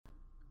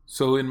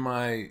So, in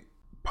my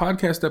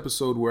podcast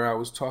episode where I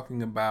was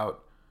talking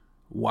about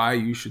why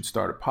you should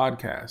start a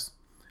podcast,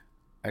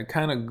 I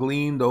kind of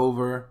gleaned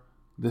over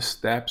the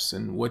steps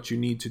and what you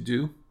need to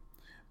do.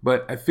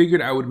 But I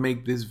figured I would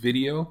make this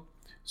video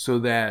so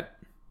that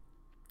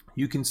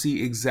you can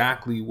see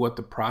exactly what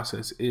the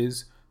process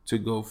is to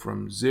go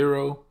from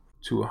 0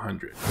 to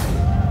 100.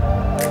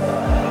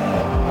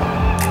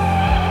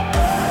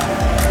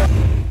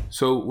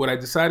 So what I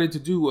decided to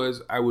do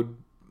was I would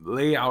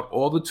lay out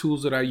all the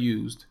tools that I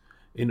used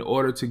in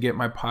order to get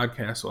my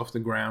podcast off the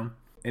ground,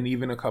 and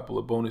even a couple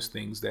of bonus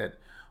things that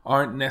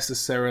aren't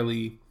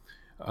necessarily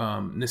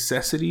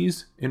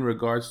necessities in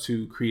regards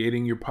to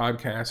creating your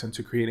podcast and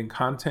to creating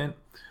content,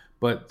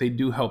 but they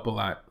do help a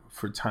lot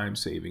for time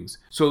savings.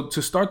 So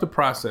to start the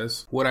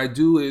process, what I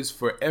do is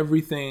for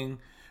everything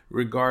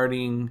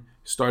regarding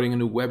starting a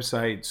new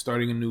website,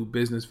 starting a new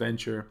business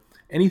venture,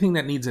 anything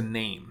that needs a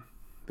name,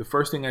 the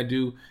first thing I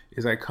do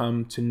is I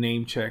come to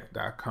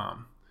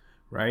namecheck.com,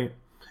 right?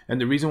 And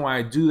the reason why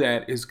I do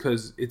that is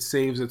because it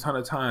saves a ton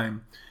of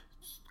time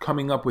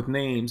coming up with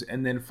names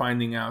and then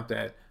finding out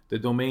that the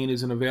domain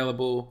isn't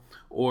available,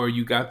 or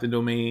you got the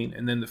domain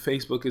and then the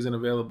Facebook isn't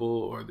available,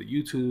 or the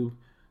YouTube,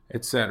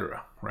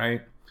 etc.,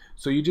 right?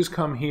 So you just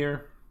come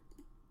here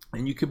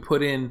and you can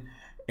put in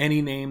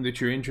any name that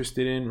you're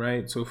interested in,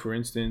 right? So for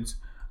instance,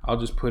 I'll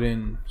just put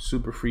in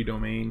super free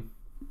domain.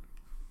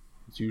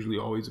 It's usually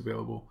always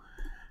available.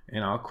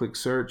 And I'll click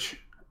search.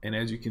 And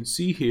as you can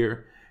see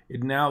here,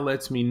 it now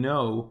lets me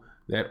know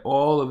that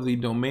all of the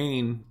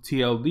domain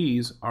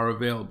TLDs are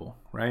available,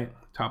 right?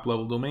 Top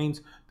level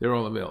domains, they're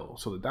all available.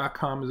 So the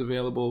 .com is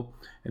available.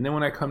 And then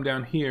when I come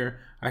down here,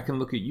 I can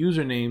look at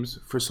usernames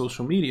for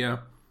social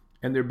media,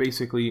 and they're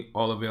basically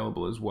all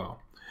available as well.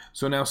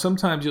 So now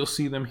sometimes you'll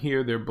see them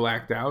here, they're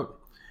blacked out.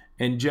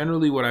 And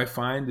generally what I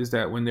find is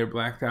that when they're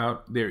blacked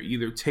out, they're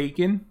either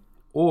taken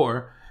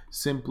or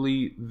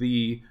simply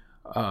the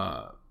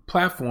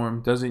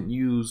platform doesn't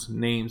use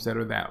names that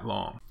are that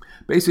long.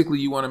 Basically,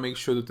 you want to make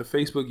sure that the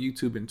Facebook,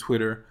 YouTube, and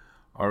Twitter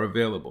are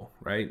available,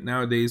 right?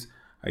 Nowadays,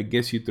 I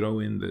guess you throw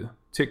in the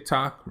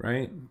TikTok,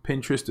 right?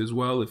 Pinterest as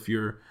well, if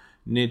your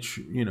niche,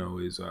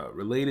 is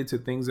related to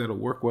things that'll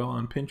work well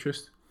on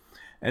Pinterest.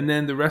 And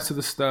then the rest of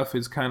the stuff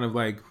is kind of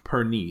like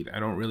per need. I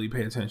don't really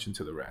pay attention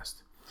to the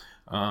rest.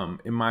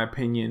 In my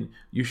opinion,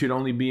 you should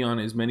only be on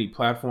as many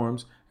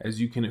platforms as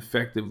you can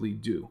effectively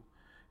do.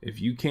 If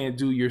you can't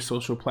do your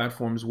social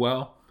platforms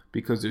well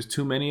because there's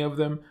too many of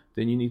them,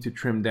 then you need to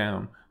trim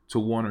down to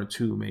one or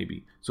two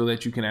maybe, so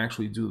that you can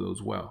actually do those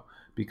well.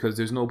 Because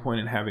there's no point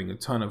in having a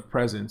ton of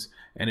presence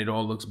and it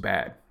all looks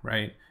bad,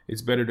 right?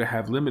 It's better to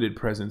have limited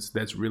presence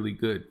that's really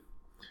good.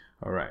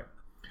 All right.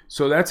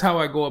 So that's how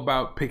I go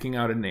about picking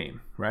out a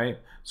name, right?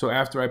 So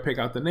after I pick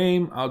out the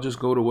name, I'll just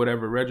go to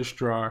whatever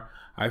registrar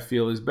I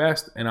feel is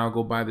best, and I'll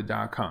go buy the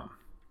 .com.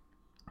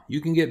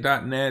 You can get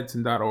 .nets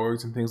and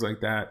 .orgs and things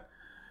like that.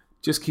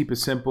 Just keep it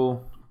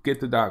simple. Get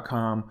the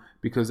 .com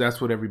because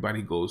that's what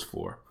everybody goes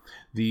for.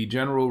 The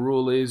general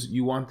rule is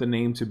you want the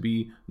name to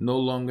be no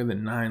longer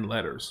than 9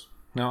 letters.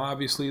 Now,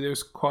 obviously,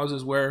 there's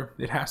causes where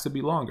it has to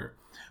be longer,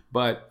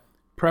 but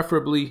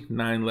preferably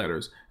 9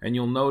 letters. And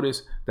you'll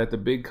notice that the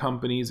big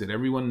companies that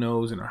everyone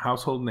knows and are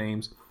household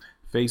names,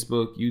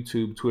 Facebook,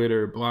 YouTube,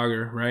 Twitter,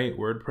 Blogger, right?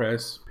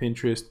 WordPress,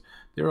 Pinterest,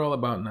 they're all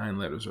about 9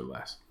 letters or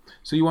less.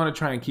 So you want to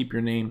try and keep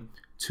your name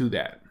to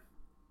that.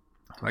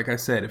 Like I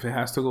said, if it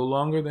has to go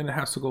longer, then it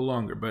has to go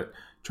longer. But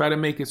try to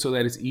make it so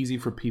that it's easy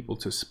for people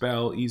to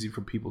spell, easy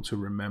for people to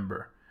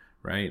remember,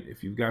 right?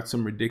 If you've got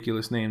some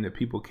ridiculous name that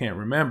people can't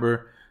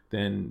remember,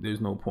 then there's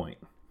no point.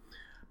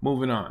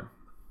 Moving on.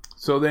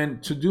 So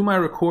then to do my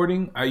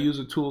recording, I use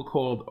a tool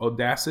called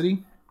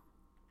Audacity.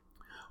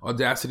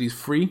 Audacity is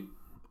free.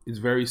 It's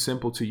very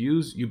simple to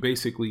use. You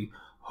basically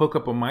hook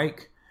up a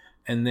mic,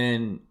 and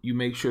then you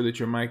make sure that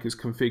your mic is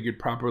configured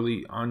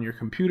properly on your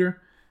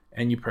computer,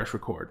 and you press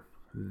record.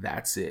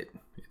 That's it.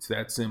 It's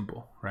that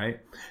simple, right?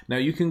 Now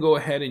you can go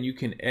ahead and you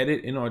can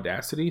edit in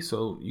Audacity.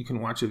 So you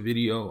can watch a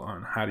video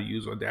on how to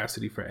use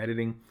Audacity for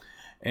editing,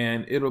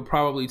 and it'll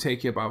probably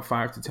take you about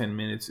 5 to 10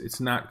 minutes.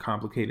 It's not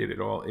complicated at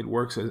all. It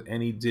works as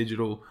any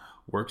digital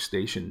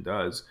workstation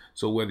does.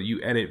 So whether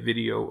you edit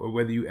video or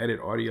whether you edit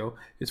audio,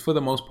 it's for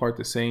the most part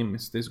the same.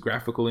 It's this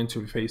graphical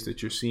interface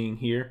that you're seeing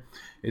here.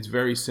 It's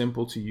very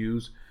simple to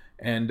use,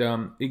 and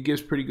it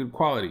gives pretty good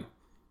quality.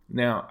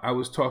 Now, I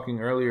was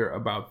talking earlier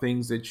about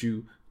things that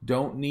you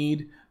don't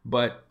need,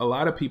 but a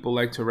lot of people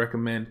like to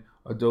recommend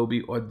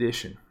Adobe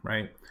Audition,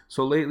 right?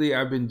 So lately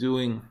I've been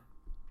doing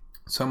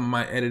some of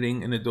my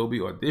editing in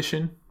Adobe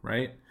Audition,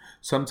 right?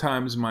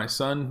 Sometimes my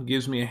son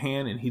gives me a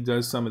hand and he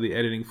does some of the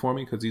editing for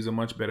me because he's a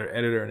much better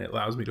editor and it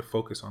allows me to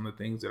focus on the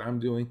things that I'm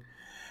doing.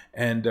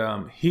 And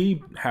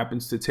he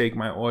happens to take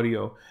my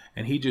audio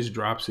and he just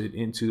drops it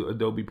into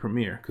Adobe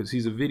Premiere because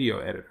he's a video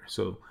editor.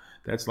 So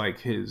that's like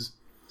his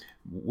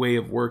way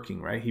of working,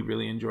 right? He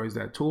really enjoys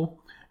that tool.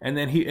 And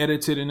then he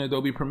edits it in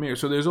Adobe Premiere.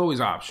 So there's always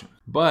options.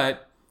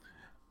 But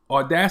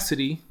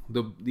Audacity,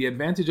 the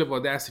advantage of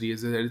Audacity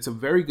is that it's a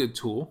very good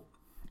tool.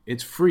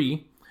 It's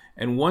free.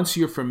 And once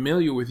you're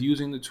familiar with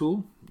using the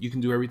tool, you can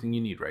do everything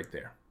you need right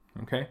there.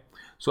 Okay,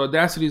 so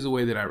Audacity is the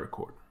way that I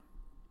record.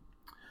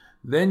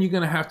 Then you're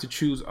going to have to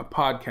choose a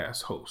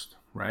podcast host,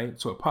 right?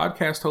 So a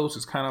podcast host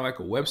is kind of like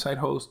a website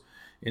host.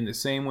 In the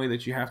same way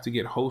that you have to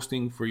get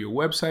hosting for your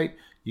website,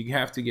 you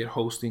have to get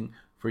hosting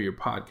for your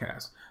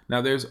podcast.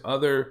 Now, there's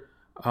other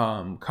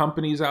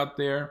companies out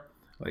there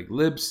like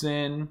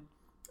Libsyn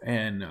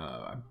and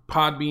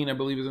Podbean, I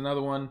believe is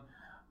another one.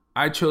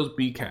 I chose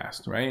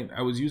Bcast, right?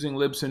 I was using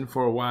Libsyn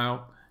for a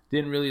while.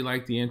 Didn't really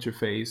like the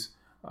interface.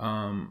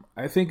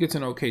 I think it's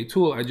an okay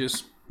tool.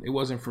 It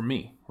wasn't for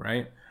me,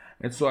 right?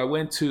 And so I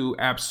went to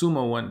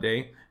AppSumo one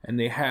day and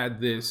they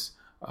had this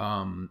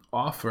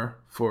offer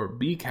for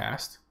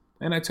Bcast.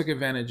 And I took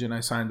advantage and I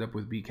signed up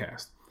with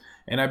Bcast.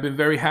 And I've been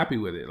very happy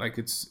with it. Like,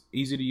 it's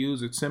easy to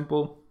use, it's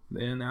simple.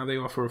 And now they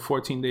offer a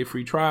 14-day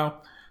free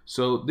trial.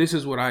 So this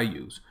is what I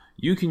use.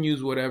 You can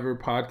use whatever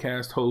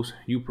podcast host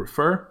you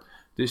prefer.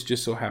 This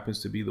just so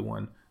happens to be the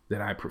one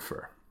that I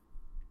prefer.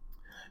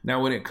 Now,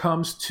 when it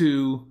comes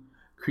to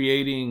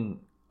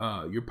creating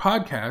your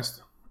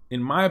podcast,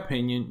 in my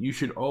opinion, you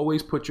should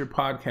always put your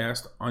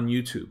podcast on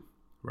YouTube,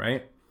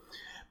 right?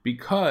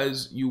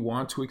 Because you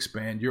want to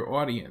expand your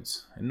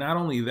audience. And not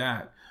only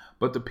that,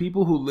 but the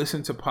people who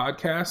listen to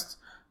podcasts,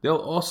 they'll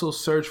also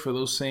search for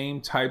those same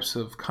types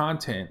of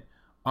content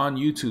on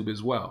YouTube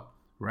as well,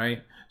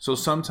 right? So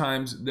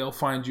sometimes they'll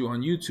find you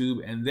on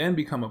YouTube and then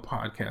become a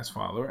podcast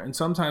follower. And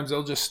sometimes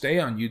they'll just stay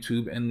on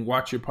YouTube and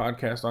watch your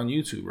podcast on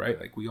YouTube, right?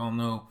 Like, we all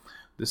know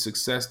the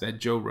success that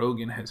Joe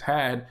Rogan has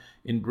had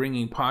in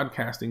bringing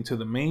podcasting to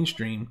the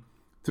mainstream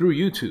through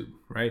YouTube,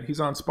 right? He's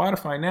on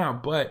Spotify now,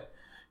 but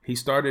he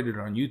started it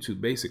on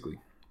YouTube, basically.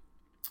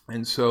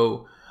 And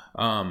so,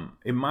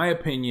 in my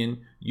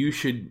opinion, you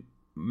should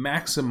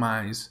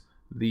maximize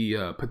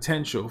the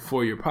potential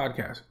for your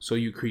podcast. So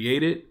you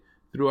create it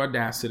through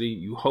Audacity.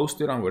 You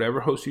host it on whatever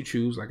host you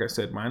choose. Like I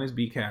said, mine is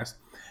Bcast.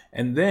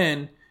 And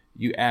then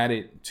you add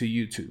it to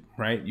YouTube,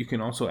 right? You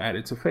can also add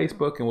it to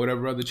Facebook and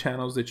whatever other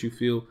channels that you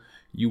feel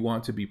you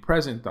want to be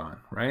present on,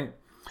 right?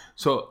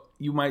 So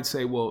you might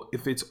say, well,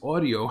 if it's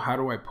audio, how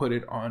do I put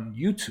it on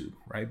YouTube,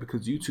 right?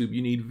 Because YouTube,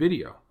 you need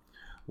video.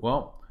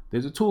 Well,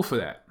 there's a tool for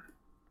that.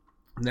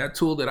 And that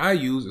tool that I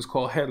use is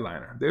called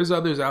Headliner. There's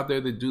others out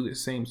there that do the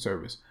same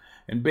service.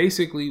 And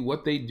basically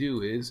what they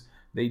do is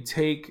they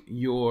take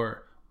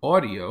your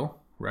audio,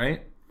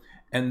 right?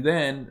 And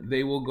then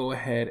they will go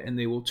ahead and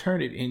they will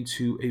turn it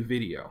into a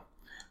video.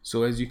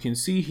 So as you can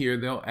see here,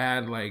 they'll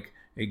add like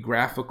a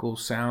graphical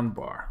sound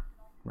bar,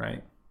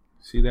 right?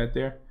 See that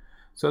there?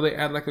 So they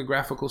add like a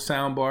graphical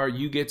sound bar.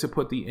 You get to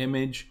put the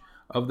image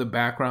of the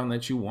background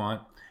that you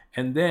want.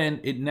 And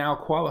then it now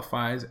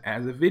qualifies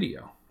as a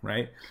video,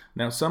 right?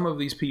 Now, some of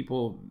these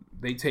people,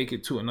 they take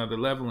it to another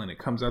level and it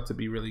comes out to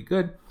be really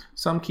good.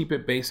 Some keep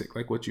it basic,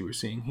 like what you were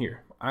seeing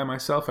here. I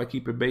myself, I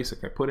keep it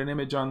basic. I put an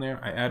image on there.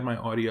 I add my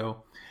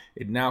audio.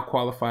 It now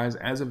qualifies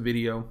as a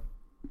video.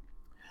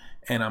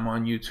 And I'm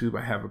on YouTube.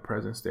 I have a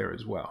presence there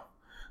as well.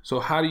 So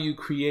how do you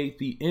create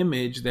the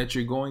image that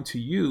you're going to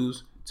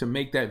use to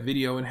make that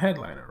video in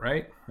Headliner,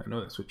 right? I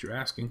know that's what you're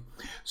asking.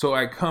 So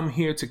I come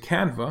here to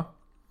Canva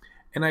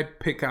and I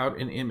pick out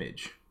an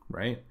image,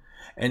 right?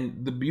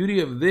 And the beauty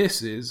of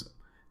this is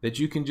that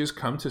you can just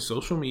come to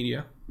social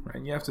media,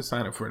 right? You have to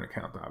sign up for an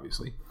account,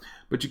 obviously.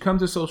 But you come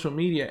to social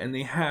media and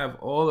they have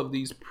all of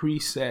these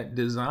preset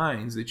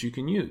designs that you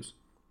can use.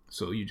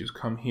 So you just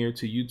come here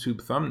to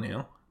YouTube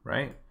thumbnail,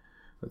 right?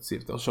 Let's see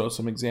if they'll show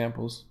some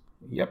examples.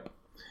 Yep.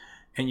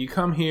 And you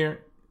come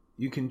here,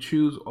 you can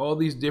choose all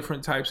these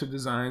different types of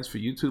designs for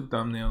YouTube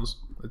thumbnails.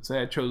 Let's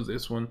say I chose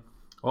this one.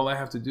 All I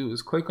have to do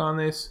is click on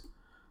this,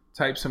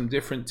 type some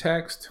different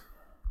text,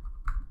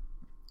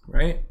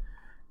 right?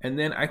 And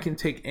then I can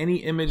take any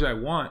image I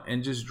want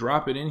and just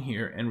drop it in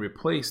here and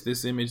replace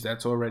this image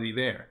that's already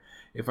there.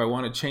 If I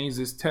want to change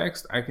this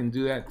text, I can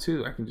do that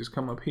too. I can just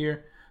come up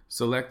here,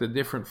 select a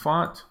different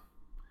font,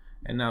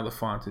 and now the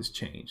font is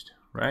changed,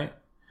 right?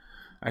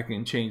 I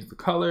can change the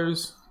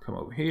colors, come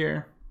over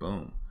here,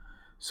 boom.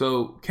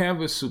 So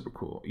Canva is super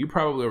cool. You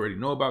probably already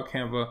know about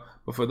Canva,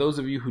 but for those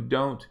of you who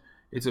don't,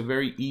 it's a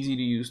very easy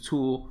to use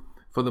tool.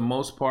 For the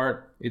most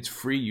part, it's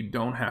free. You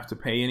don't have to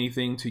pay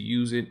anything to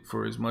use it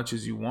for as much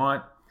as you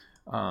want.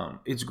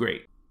 It's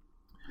great.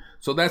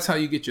 So that's how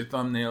you get your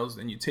thumbnails.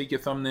 Then you take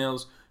your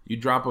thumbnails, you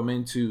drop them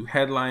into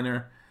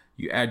Headliner,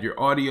 you add your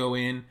audio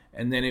in,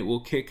 and then it will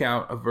kick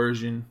out a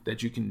version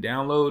that you can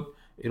download.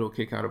 It'll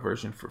kick out a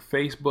version for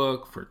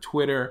Facebook, for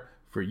Twitter,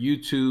 for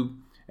YouTube,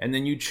 and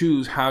then you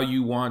choose how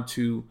you want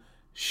to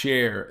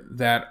share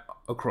that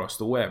across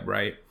the web,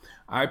 right?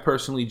 I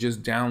personally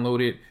just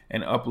download it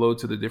and upload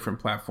to the different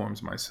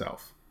platforms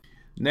myself.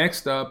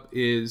 Next up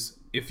is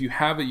if you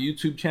have a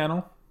YouTube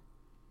channel,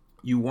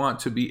 you want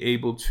to be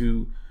able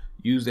to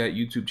use that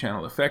YouTube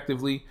channel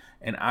effectively.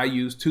 And I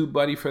use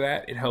TubeBuddy for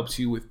that. It helps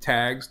you with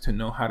tags to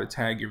know how to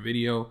tag your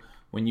video.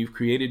 When you've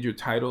created your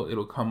title,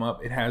 it'll come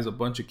up. It has a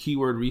bunch of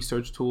keyword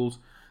research tools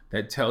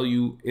that tell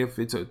you if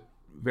it's a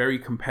very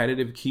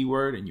competitive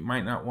keyword and you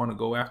might not want to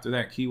go after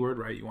that keyword,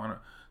 right? You want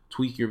to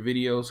tweak your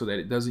video so that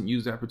it doesn't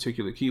use that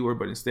particular keyword,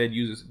 but instead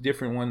uses a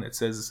different one that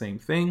says the same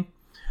thing.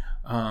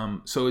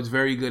 So it's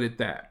very good at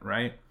that,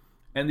 right?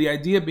 And the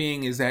idea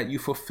being is that you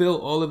fulfill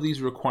all of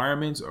these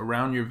requirements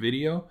around your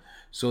video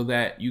so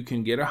that you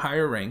can get a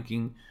higher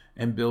ranking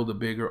and build a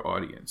bigger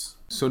audience.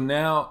 So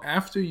now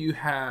after you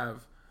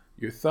have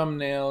your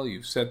thumbnail,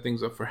 you've set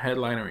things up for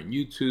Headliner and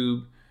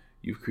YouTube,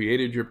 you've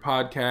created your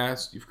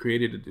podcast, you've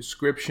created a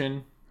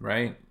description,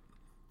 right?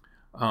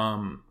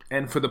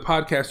 And for the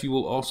podcast, you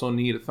will also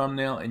need a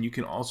thumbnail, and you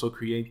can also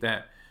create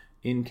that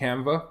in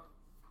Canva.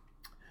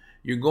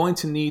 You're going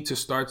to need to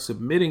start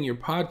submitting your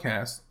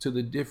podcast to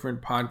the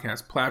different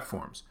podcast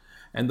platforms.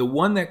 And the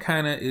one that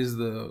kind of is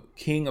the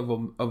king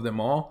of them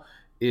all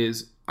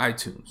is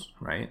iTunes,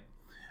 right?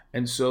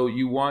 And so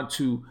you want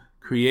to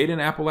create an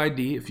Apple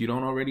ID if you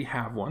don't already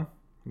have one,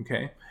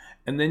 okay?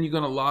 And then you're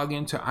going to log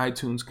into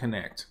iTunes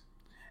Connect.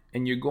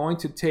 And you're going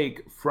to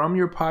take from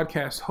your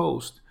podcast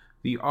host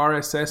the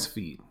RSS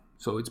feed.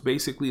 So it's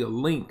basically a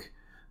link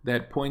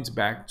that points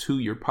back to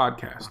your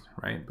podcast,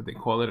 right? But they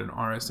call it an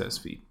RSS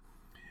feed.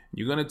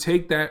 You're going to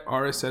take that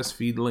RSS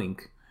feed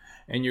link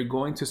and you're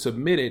going to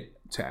submit it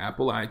to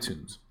Apple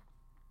iTunes.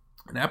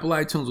 And Apple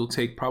iTunes will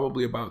take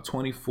probably about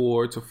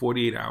 24 to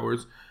 48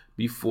 hours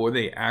before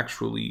they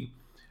actually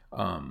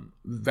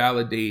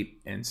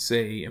validate and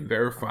say and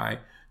verify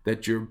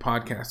that your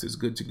podcast is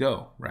good to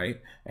go,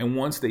 right? And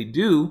once they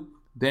do,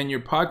 then your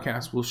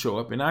podcast will show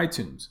up in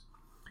iTunes.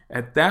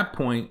 At that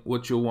point,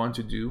 what you'll want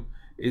to do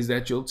is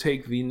that you'll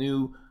take the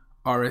new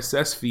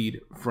RSS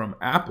feed from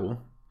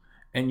Apple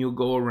and you'll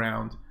go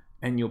around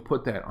and you'll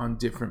put that on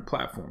different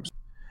platforms.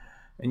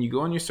 And you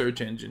go in your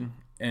search engine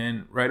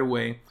and right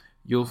away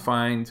you'll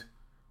find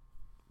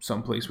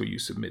some place where you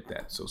submit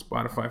that. So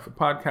Spotify for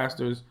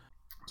podcasters.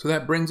 So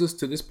that brings us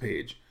to this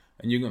page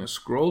and you're going to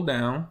scroll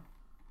down.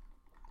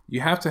 You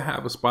have to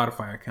have a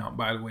Spotify account,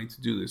 by the way,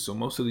 to do this. So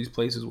most of these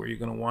places where you're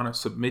going to want to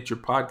submit your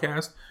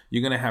podcast,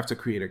 you're going to have to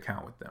create an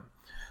account with them.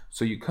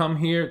 So you come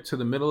here to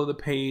the middle of the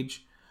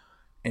page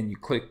and you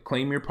click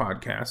claim your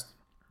podcast.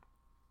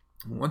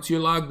 Once you're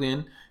logged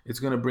in, it's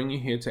going to bring you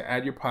here to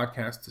add your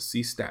podcast to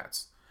see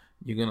stats.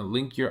 You're going to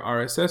link your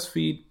RSS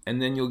feed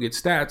and then you'll get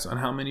stats on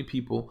how many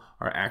people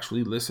are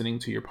actually listening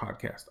to your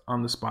podcast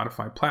on the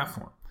Spotify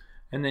platform.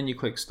 And then you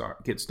click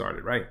start, get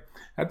started, right?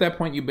 At that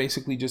point, you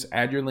basically just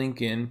add your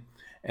link in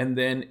and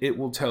then it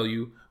will tell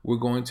you, we're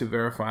going to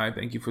verify,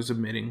 thank you for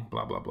submitting,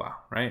 blah, blah, blah,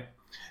 right?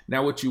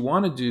 Now, what you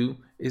want to do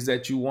is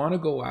that you want to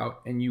go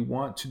out and you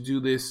want to do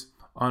this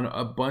on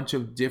a bunch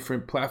of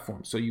different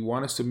platforms. So you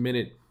want to submit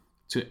it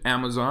to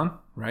Amazon,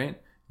 right?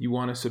 You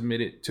want to submit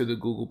it to the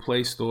Google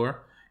Play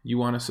Store. You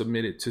want to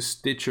submit it to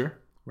Stitcher,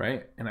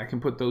 right? And I can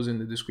put those in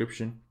the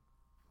description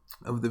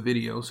of the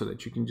video so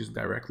that you can just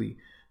directly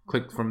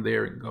click from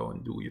there and go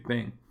and do your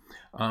thing.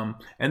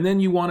 And then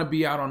you want to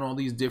be out on all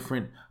these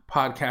different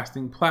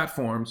podcasting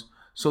platforms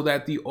so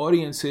that the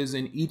audiences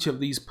in each of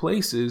these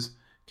places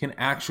can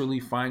actually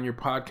find your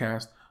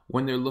podcast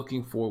when they're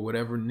looking for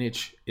whatever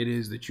niche it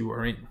is that you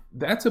are in.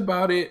 That's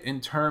about it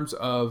in terms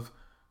of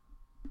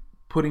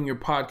putting your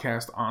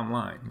podcast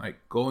online, like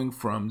going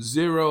from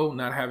zero,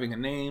 not having a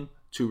name,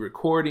 to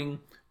recording,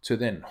 to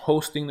then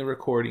hosting the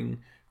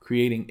recording,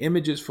 creating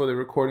images for the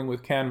recording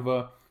with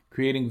Canva,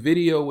 creating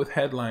video with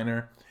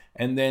Headliner,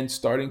 and then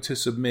starting to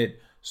submit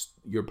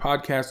your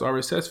podcast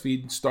RSS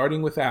feed,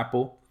 starting with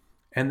Apple,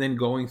 and then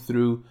going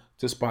through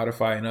to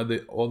Spotify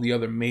and all the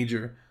other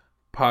major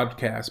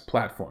podcast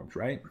platforms,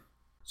 right?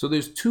 So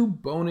there's 2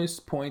 bonus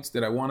points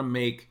that I want to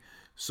make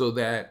so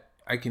that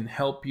I can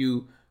help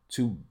you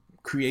to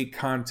create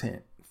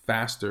content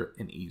faster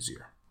and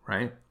easier,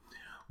 right?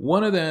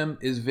 One of them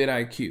is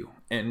vidIQ,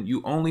 and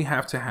you only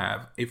have to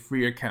have a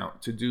free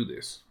account to do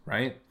this,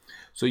 right?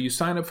 So you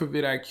sign up for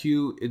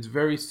vidIQ. It's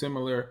very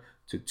similar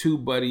to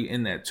TubeBuddy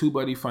in that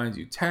TubeBuddy finds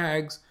you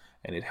tags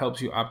and it helps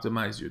you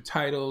optimize your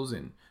titles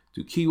and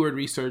do keyword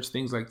research,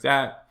 things like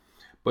that.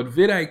 But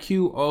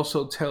vidIQ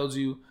also tells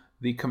you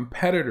the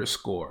competitor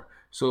score.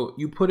 So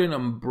you put in a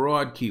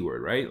broad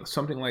keyword, right?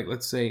 Something like,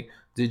 let's say,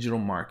 digital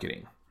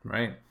marketing,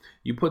 right?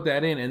 You put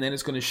that in and then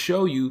it's going to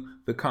show you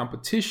the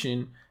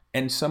competition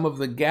and some of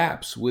the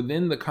gaps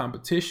within the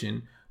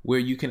competition where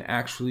you can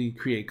actually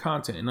create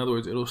content. In other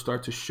words, it'll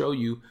start to show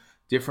you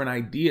different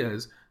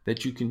ideas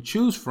that you can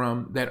choose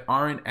from that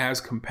aren't as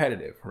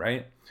competitive,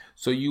 right?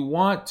 So you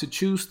want to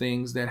choose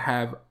things that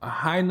have a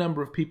high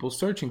number of people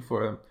searching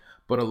for them,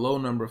 but a low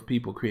number of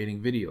people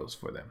creating videos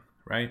for them,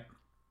 right?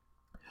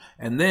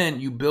 And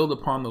then you build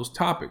upon those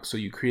topics. So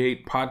you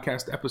create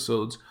podcast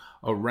episodes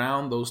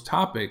around those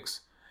topics,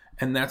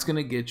 and that's going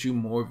to get you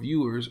more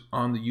viewers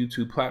on the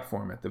YouTube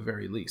platform at the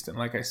very least. And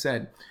like I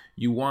said,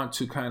 you want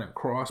to kind of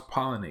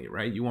cross-pollinate,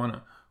 right? You want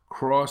to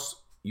cross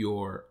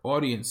your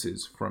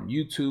audiences from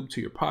YouTube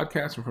to your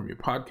podcast and from your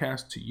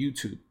podcast to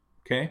YouTube,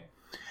 okay?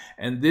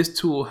 And this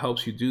tool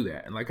helps you do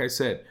that. And like I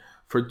said,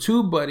 for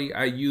TubeBuddy,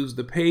 I use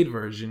the paid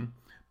version,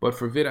 but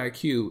for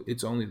vidIQ,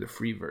 it's only the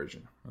free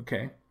version,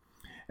 okay?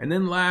 And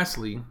then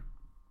lastly,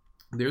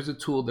 there's a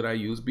tool that I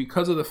use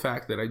because of the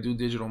fact that I do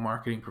digital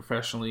marketing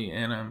professionally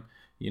and I'm,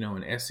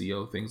 and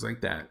SEO, things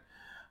like that.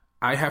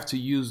 I have to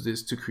use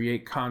this to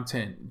create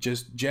content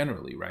just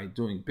generally, right?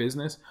 Doing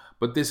business.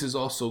 But this is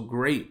also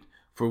great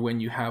for when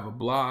you have a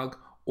blog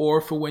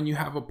or for when you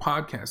have a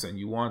podcast and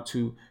you want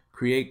to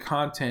create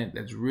content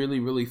that's really,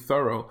 really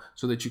thorough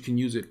so that you can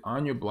use it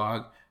on your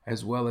blog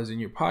as well as in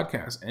your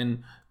podcast.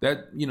 And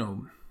that,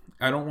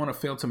 I don't want to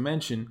fail to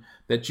mention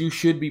that you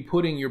should be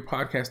putting your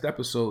podcast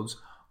episodes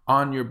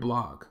on your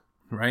blog,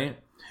 right?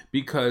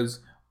 Because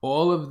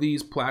all of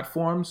these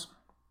platforms,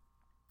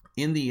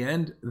 in the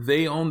end,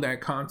 they own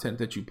that content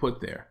that you put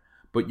there,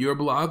 but your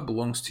blog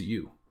belongs to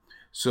you.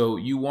 So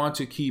you want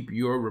to keep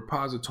your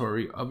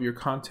repository of your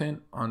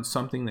content on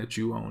something that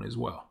you own as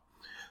well.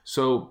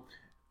 So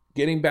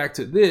getting back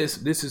to this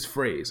is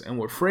Frase. And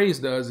what Frase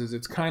does is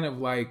it's kind of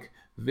like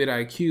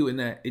vidIQ in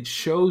that it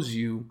shows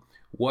you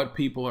what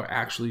people are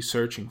actually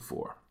searching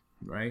for,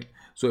 right?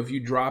 So if you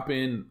drop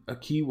in a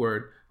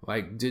keyword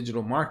like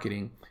digital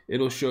marketing,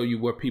 it'll show you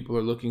what people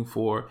are looking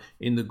for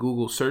in the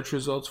Google search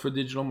results for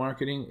digital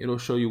marketing. It'll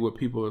show you what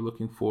people are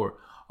looking for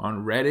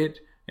on Reddit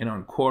and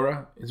on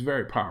Quora. It's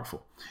very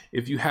powerful.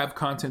 If you have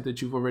content that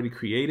you've already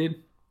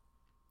created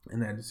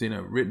and that is in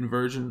a written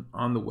version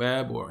on the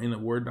web or in a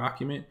Word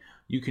document,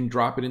 you can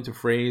drop it into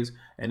Frase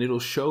and it'll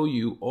show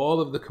you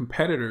all of the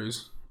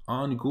competitors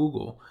on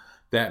Google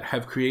that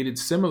have created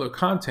similar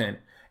content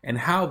and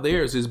how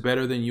theirs is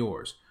better than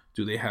yours.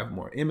 Do they have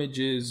more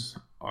images?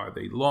 Are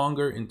they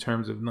longer in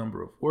terms of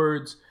number of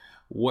words?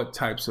 What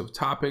types of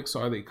topics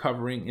are they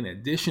covering in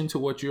addition to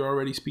what you're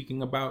already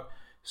speaking about?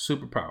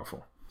 Super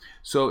powerful.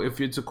 So if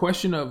it's a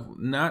question of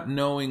not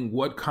knowing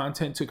what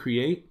content to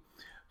create,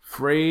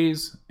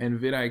 Frase and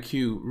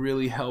vidIQ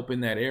really help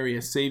in that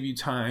area, save you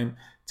time,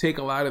 take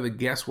a lot of the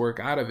guesswork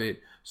out of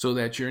it so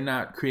that you're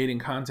not creating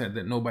content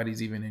that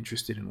nobody's even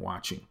interested in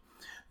watching.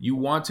 You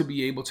want to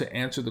be able to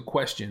answer the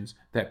questions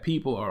that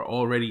people are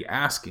already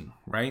asking,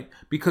 right?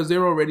 Because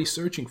they're already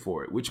searching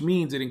for it, which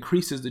means it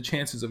increases the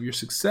chances of your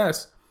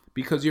success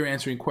because you're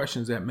answering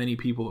questions that many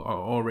people are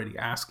already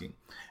asking.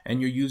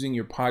 And you're using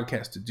your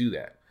podcast to do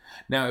that.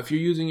 Now, if you're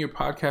using your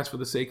podcast for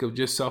the sake of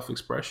just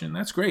self-expression,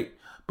 that's great.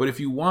 But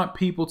if you want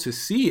people to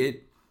see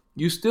it,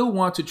 you still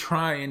want to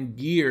try and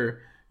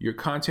gear your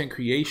content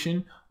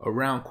creation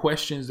around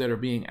questions that are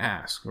being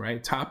asked,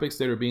 right? Topics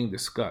that are being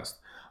discussed.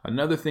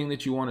 Another thing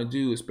that you want to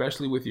do,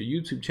 especially with your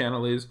YouTube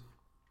channel, is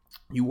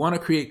you want to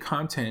create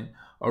content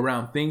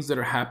around things that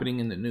are happening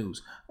in the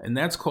news. And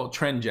that's called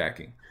trend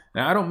jacking.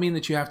 Now, I don't mean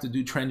that you have to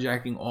do trend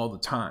jacking all the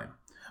time.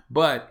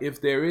 But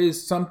if there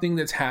is something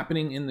that's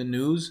happening in the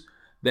news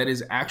that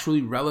is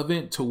actually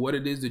relevant to what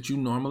it is that you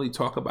normally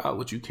talk about,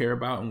 what you care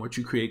about, and what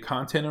you create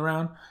content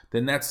around,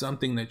 then that's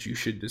something that you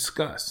should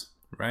discuss,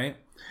 right?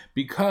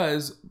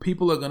 Because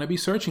people are going to be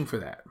searching for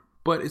that.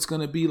 But it's going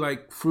to be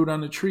like fruit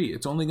on the tree.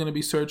 It's only going to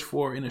be searched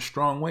for in a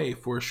strong way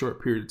for a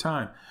short period of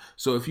time.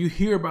 So if you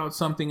hear about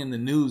something in the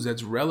news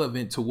that's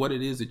relevant to what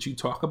it is that you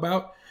talk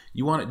about,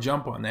 you want to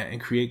jump on that and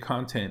create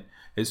content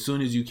as soon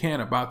as you can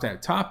about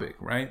that topic,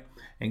 right?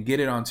 And get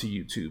it onto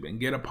YouTube and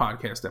get a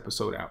podcast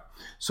episode out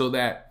so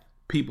that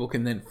people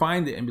can then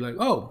find it and be like,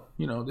 oh,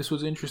 this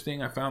was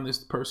interesting. I found this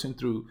person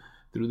through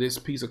this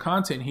piece of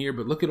content here,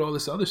 but look at all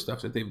this other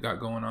stuff that they've got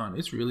going on.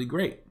 It's really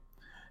great.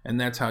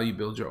 And that's how you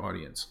build your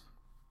audience.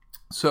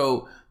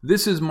 So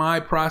this is my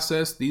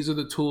process. These are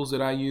the tools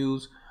that I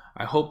use.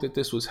 I hope that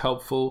this was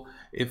helpful.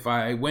 If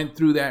I went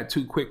through that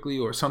too quickly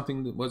or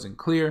something that wasn't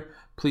clear,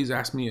 please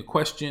ask me a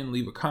question,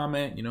 leave a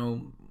comment.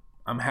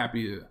 I'm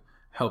happy to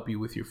help you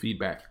with your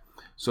feedback.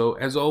 So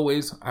as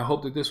always, I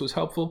hope that this was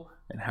helpful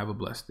and have a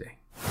blessed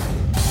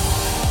day.